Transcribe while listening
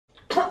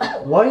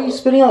Why are you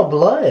spitting out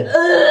blood?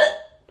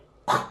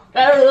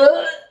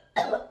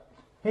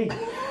 Hey,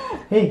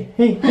 hey, hey,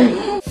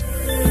 hey.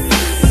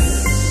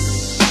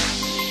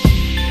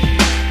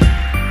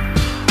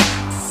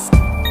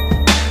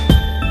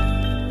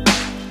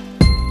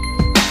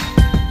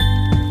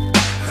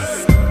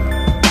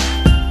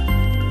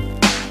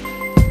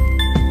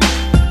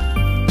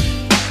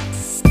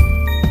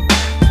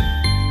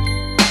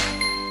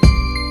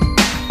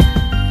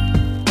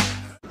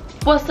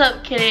 What's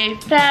up,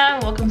 KDA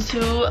fam? Welcome to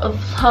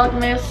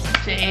Vlogmas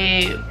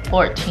day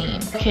 14.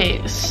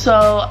 Okay,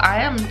 so I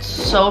am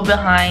so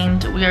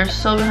behind. We are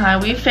so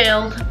behind. We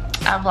failed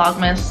at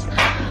Vlogmas.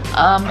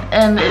 I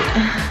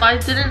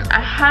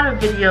had a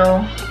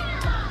video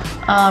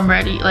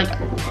ready, like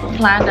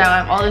planned out. I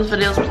have all these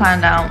videos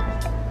planned out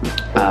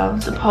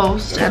to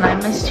post, and I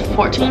missed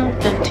 14,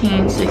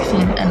 15,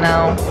 16, and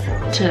now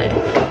today.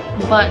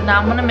 But now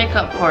I'm gonna make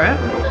up for it.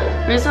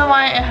 Reason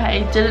why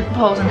I didn't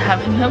post and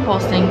have him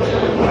posting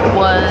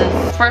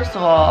was, first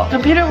of all, the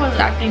computer was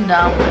acting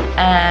dumb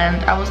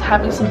and I was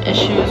having some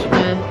issues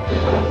with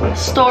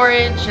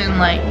storage and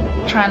like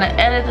trying to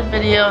edit the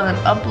video and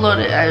then upload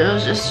it. It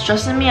was just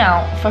stressing me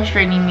out,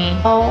 frustrating me.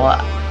 So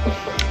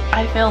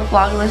I failed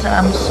Vlogmas and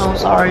I'm so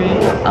sorry,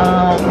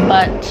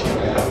 but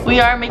we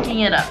are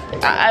making it up.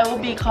 I will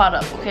be caught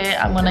up, okay?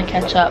 I'm gonna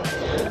catch up.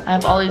 I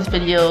have all these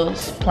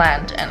videos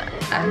planned and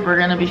we're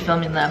gonna be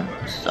filming them,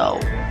 so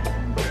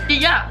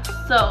yeah.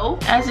 So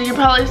as you can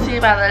probably see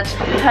by the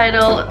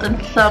title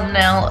and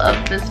thumbnail of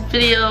this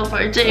video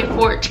for day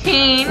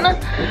 14,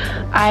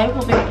 I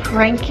will be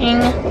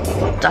pranking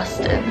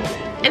Dustin.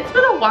 It's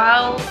been a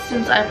while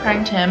since I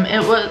pranked him.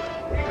 It was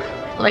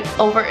like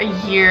over a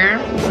year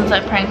since I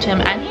pranked him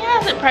and he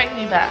hasn't pranked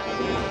me back.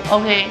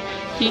 Okay,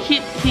 he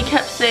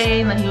kept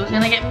saying that he was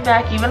gonna get me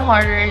back even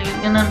harder, he was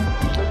gonna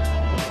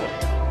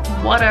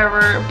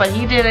whatever, but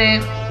he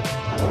didn't.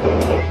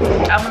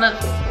 I'm gonna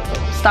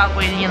stop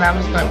waiting and I'm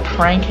just gonna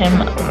prank him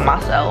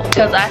myself,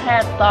 because I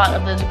had thought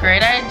of this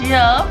great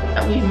idea.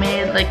 We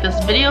made like this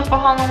video for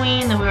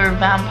Halloween and we were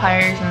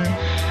vampires,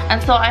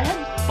 and so I had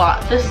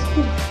bought this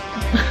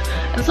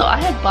and so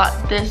I had bought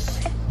this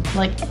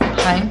like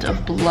pint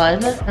of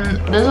blood, and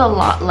there's a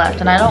lot left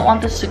and I don't want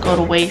this to go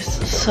to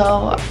waste,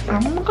 so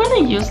I'm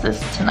gonna use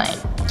this tonight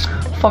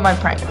for my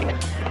prank.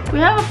 We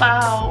have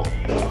about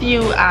a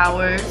few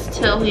hours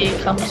till he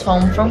comes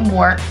home from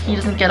work. He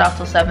doesn't get off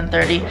till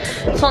 7:30.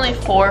 It's only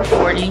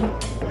 4:40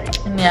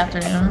 in the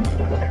afternoon.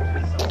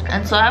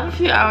 And so I have a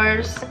few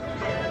hours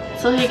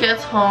till he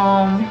gets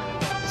home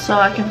so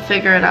I can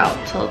figure it out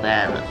till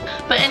then.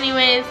 But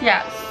anyways,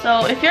 yeah,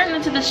 so if you're new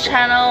to this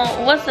channel,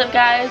 what's up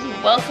guys?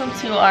 Welcome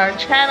to our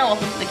channel,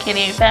 welcome to the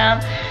KDA fam.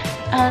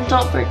 And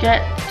don't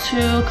forget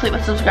to click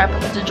the subscribe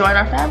button to join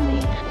our family.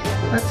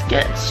 Let's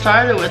get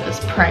started with this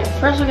prank.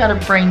 First we gotta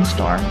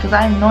brainstorm because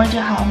I have no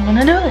idea how I'm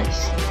gonna do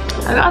this.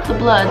 I got the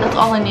blood, that's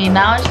all I need.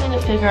 Now I just need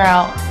to figure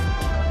out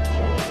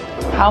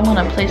how I'm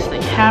gonna place the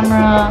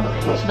camera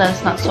so that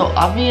it's not so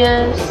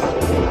obvious.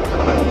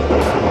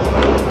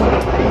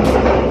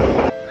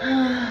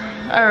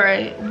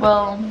 Alright,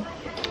 well,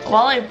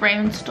 while I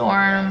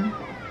brainstorm,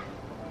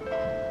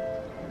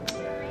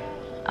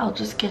 I'll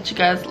just get you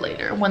guys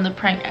later when the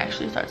prank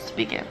actually starts to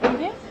begin,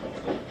 okay?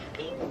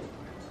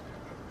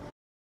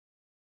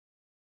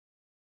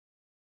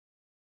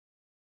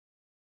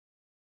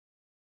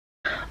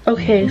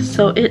 Okay,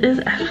 so it is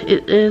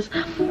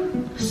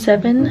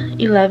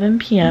 7:11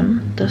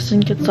 p.m. Dustin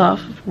gets off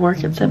of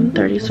work at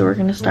 7:30, so we're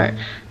gonna start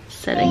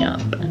setting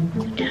up the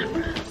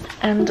cameras.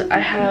 And I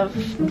have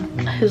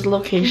his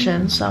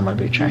location, so I'm gonna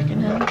be tracking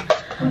him.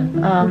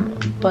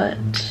 But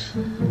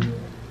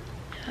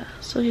yeah,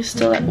 so he's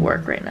still at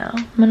work right now.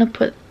 I'm gonna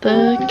put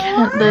the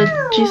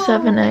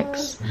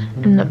G7X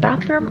in the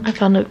bathroom. I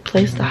found a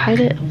place to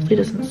hide it. Hopefully he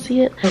doesn't see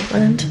it. I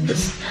went into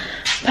this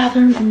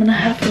bathroom. I'm gonna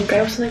have him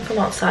grab something from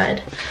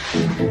outside,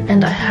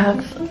 and I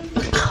have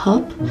a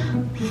cup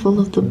full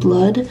of the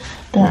blood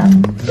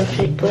the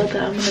fake blood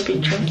that I'm gonna be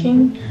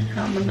drinking, and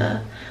I'm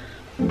gonna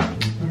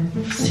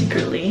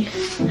secretly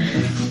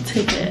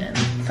take it and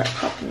start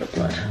popping the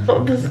blood.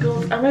 Oh, this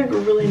goes. I'm like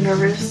really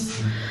nervous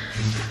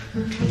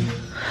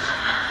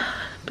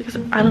because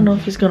I don't know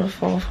if he's gonna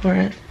fall for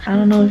it. I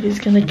don't know if he's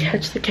gonna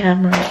catch the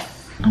camera.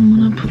 I'm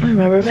gonna put my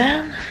rubber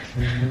band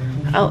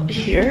out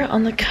here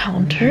on the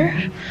counter,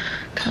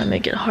 kind of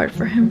make it hard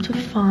for him to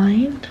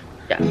find.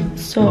 Yeah,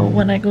 so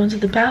when I go into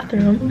the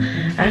bathroom,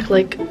 act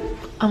like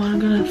I'm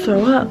gonna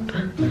throw up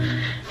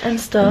and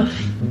stuff.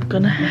 I'm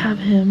gonna have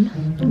him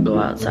go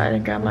outside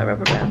and grab my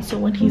rubber band, so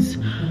when he's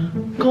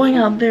going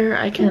out there,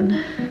 I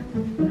can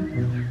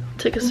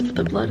take a sip of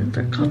the blood and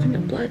start coughing the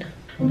blood.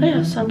 But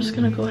yeah, so I'm just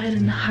gonna go ahead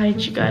and hide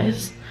you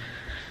guys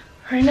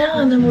right now,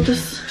 and then we'll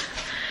just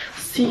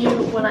see you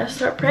when I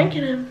start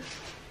pranking him.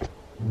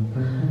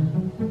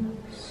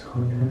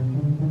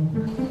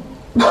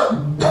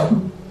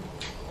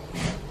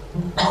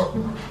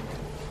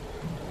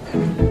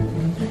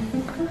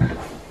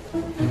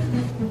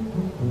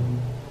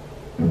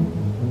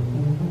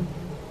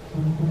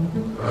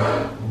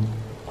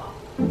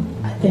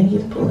 I think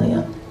he's pulling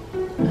up.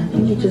 I think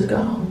he just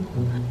got home.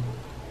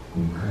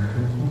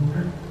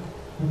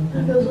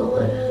 I feel so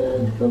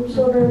lightheaded. I'm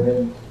so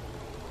nervous.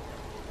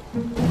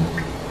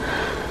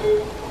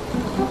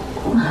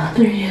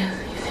 There he is.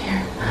 He's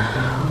here.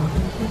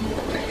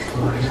 Please,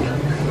 Lord,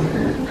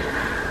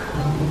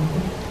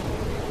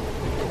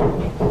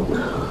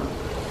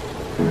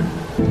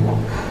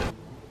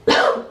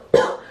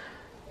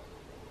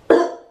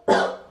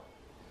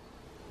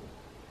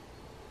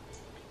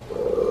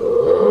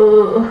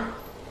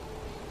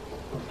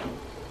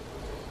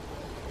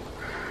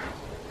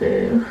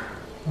 Dave.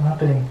 What's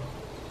happening?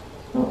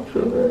 Not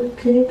so good.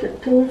 Can you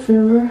do me a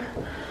favor?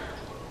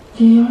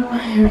 Can you give me my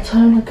hair tie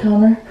on the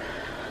counter?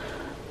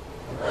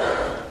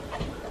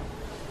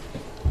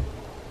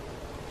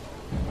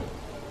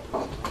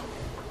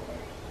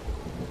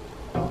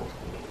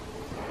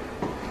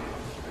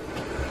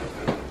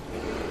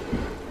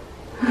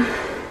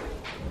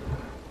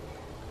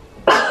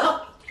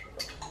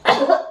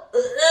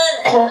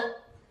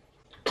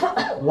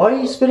 Why are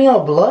you spitting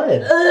out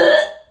blood?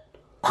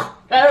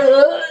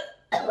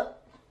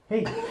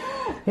 Hey,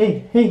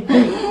 hey, hey, hey,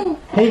 hey,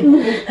 hey, hey,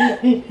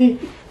 hey, hey.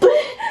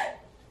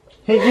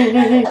 Hey, hey, hey,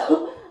 hey.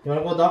 You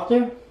wanna go,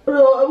 doctor?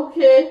 No, I'm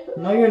okay.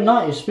 No, you're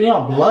not. You're spitting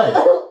out blood.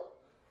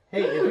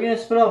 Hey, if you're gonna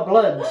spit out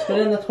blood, spit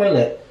it in the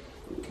toilet.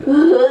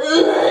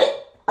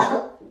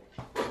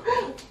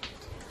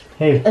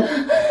 Hey.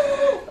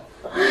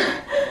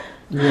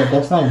 Yeah,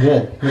 that's not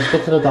good. Let's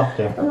go to the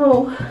doctor.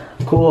 No.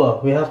 Cool.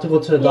 We have to go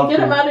to the doctor.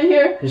 Get him out of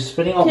here. You're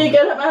spitting out. Can you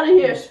get him out of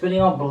here? You're spitting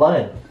out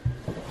blood.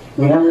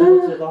 We have to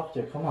go to the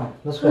doctor. Come on.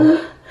 Let's go.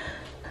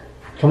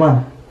 Come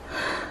on.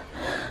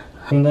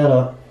 Clean that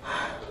up.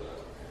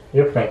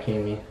 You're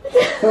pranking me.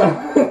 Prank,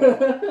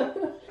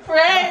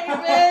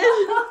 bitch.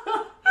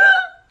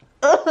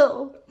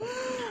 Oh,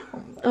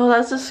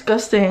 that's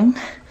disgusting.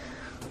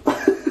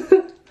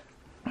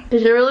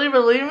 Did you really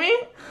believe me?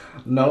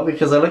 No,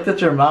 because I looked at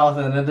your mouth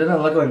and it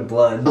didn't look like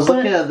blood. I was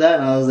looking at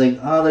that and I was like,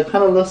 oh, that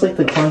kind of looks like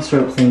the corn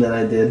syrup thing that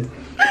I did.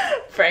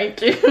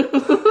 Pranked you.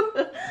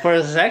 For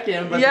a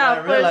second, but yeah,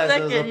 then I realized for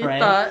a second it was a prank.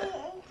 You thought.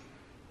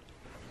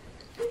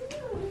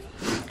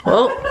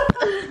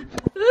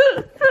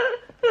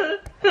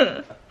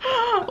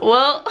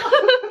 Well,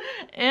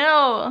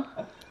 ew.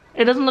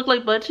 It doesn't look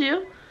like blood to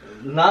you?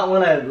 Not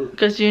when I...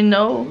 Because you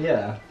know.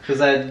 Yeah, because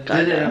I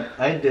did it.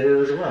 I did it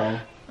as well.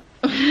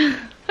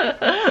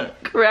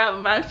 Crap,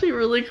 I'm actually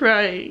really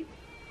crying.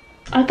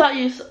 I thought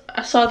you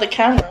saw the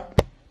camera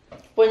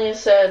when you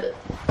said,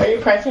 are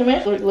you pranking me?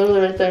 Like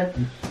literally right there.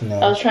 No.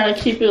 I was trying to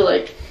keep you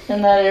like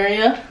in that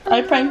area.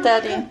 I pranked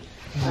Daddy.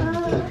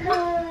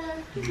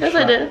 Yes,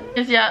 I did.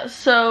 Yeah,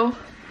 so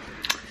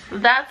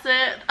that's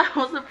it. That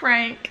was a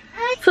prank.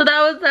 So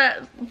that was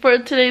that for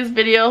today's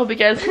video. Hope you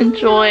guys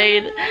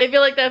enjoyed. If you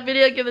like that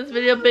video, give this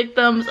video a big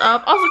thumbs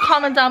up. Also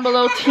comment down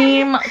below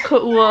team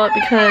Kaua,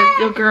 because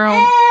your girl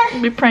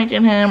be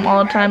pranking him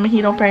all the time and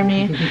he don't prank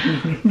me.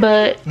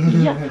 But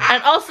yeah.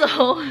 And also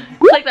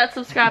click that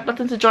subscribe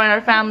button to join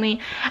our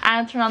family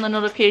and turn on the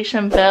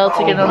notification bell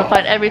to get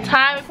notified every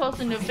time we post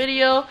a new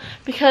video,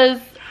 because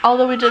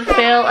although we did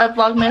fail at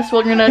Vlogmas,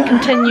 we're gonna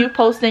continue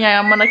posting and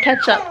I'm gonna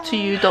catch up to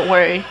you, don't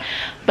worry.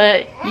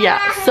 But yeah,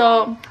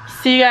 so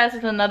see you guys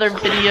with another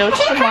video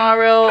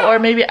tomorrow, or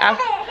maybe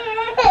after.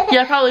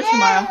 Yeah, probably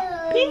tomorrow.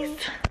 Peace.